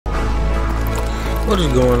What is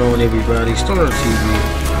going on, everybody? Storm TV.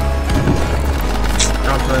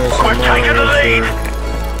 I'm playing some Remastered.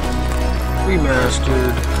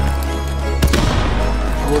 Remastered.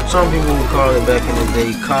 What some people would call it back in the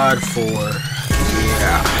day, COD 4.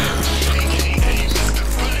 Yeah.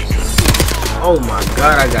 Oh my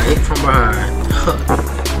god, I got hit from behind.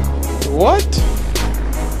 What?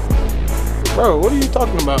 Bro, what are you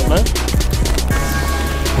talking about, man?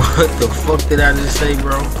 What the fuck did I just say,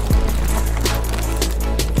 bro?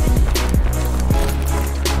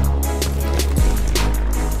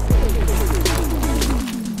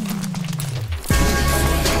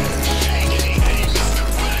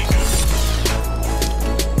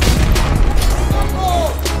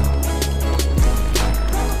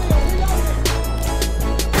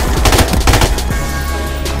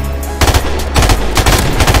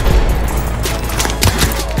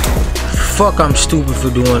 Fuck, I'm stupid for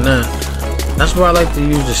doing that. That's why I like to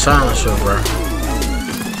use the silencer, bro.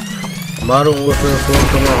 Modern Warfare 4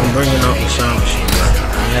 come out, I'm bringing out the silencer, bro.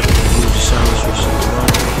 I have to use the silencer so long.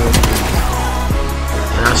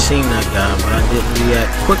 And I seen that guy, but I didn't react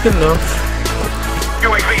quick enough.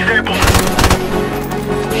 UAV is airborne.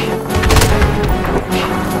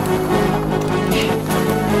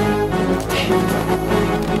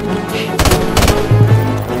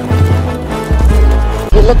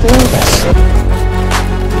 You look nervous.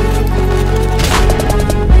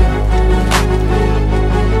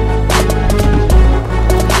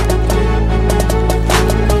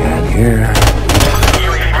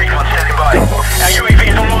 UAV recon standing by. Our UAV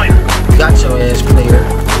is online. Got your ass, player.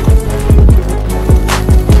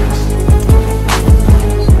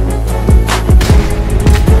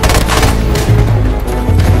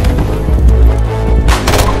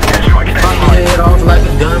 Pop your head off like a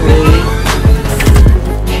dummy.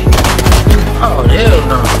 Oh, hell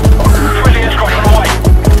no. Friendly escort on the way.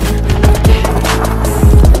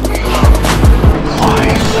 Why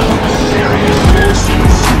so serious?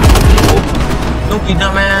 Nope, you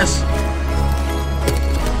dumbass.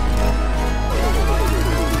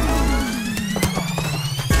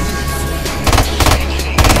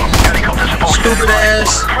 Helicopter support. Stupid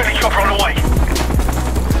ass. Friendly chopper on the way.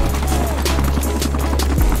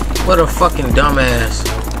 What a fucking dumbass.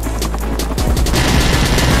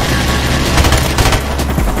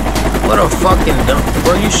 What a fucking dumb.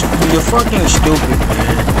 Bro, you're fucking stupid,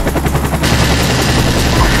 man.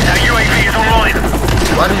 Our UAV is online.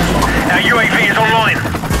 Why did you? Our UAV is online.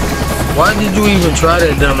 Why did you even try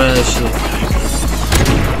that dumbass shit?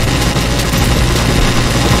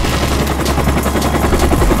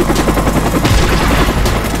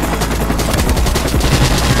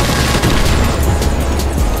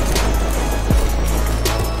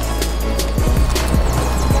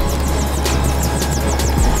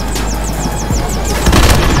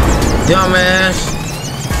 Dumbass.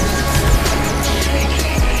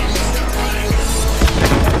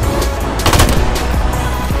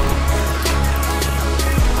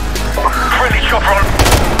 Friendly chopper on.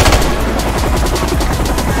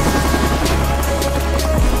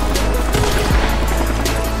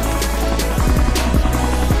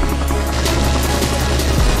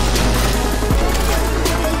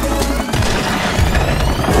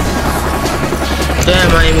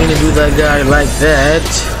 Damn, I didn't mean to do that guy like that.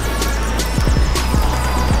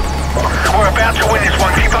 We're about to win this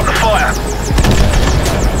one. Keep up the fire.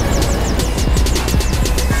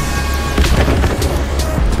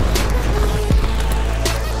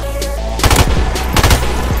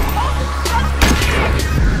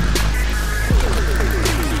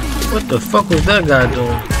 What the fuck was that guy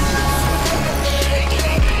doing?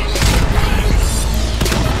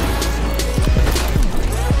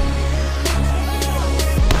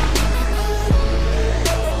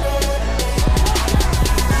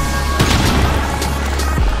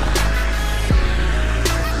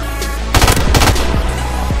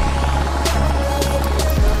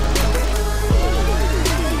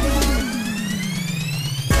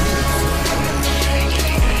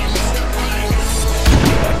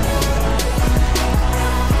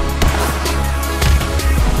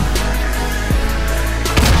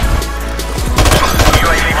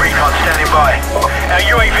 Our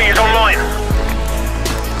UAV is online.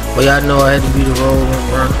 Well, y'all know I had to be the road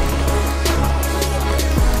one,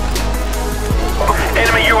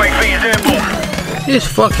 Enemy UAV is airborne. This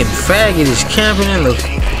fucking faggot is camping in the...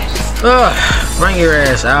 Ugh, bring your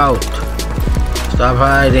ass out. Stop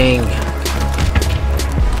hiding.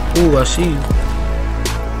 Ooh, I see you.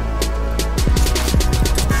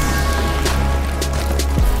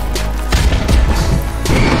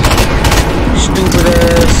 Stupid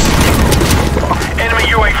ass. Enemy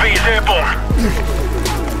UAV is airborne.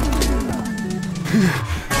 Time's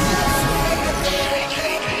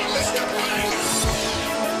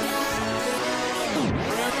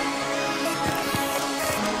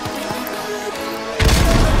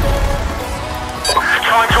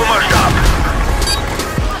almost up.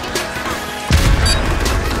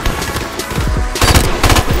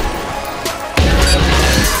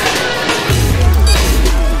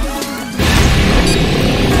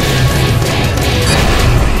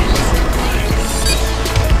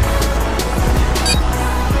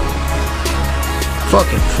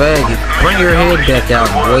 Fucking faggot. Bring your head back out,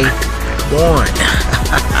 boy. Come on.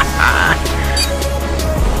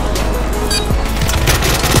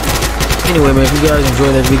 Anyway, man, if you guys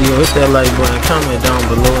enjoyed that video, hit that like button, comment down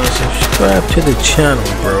below, and subscribe to the channel,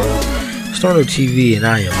 bro. Stoner TV, and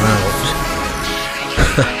I am out.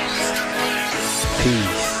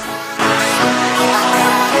 Peace.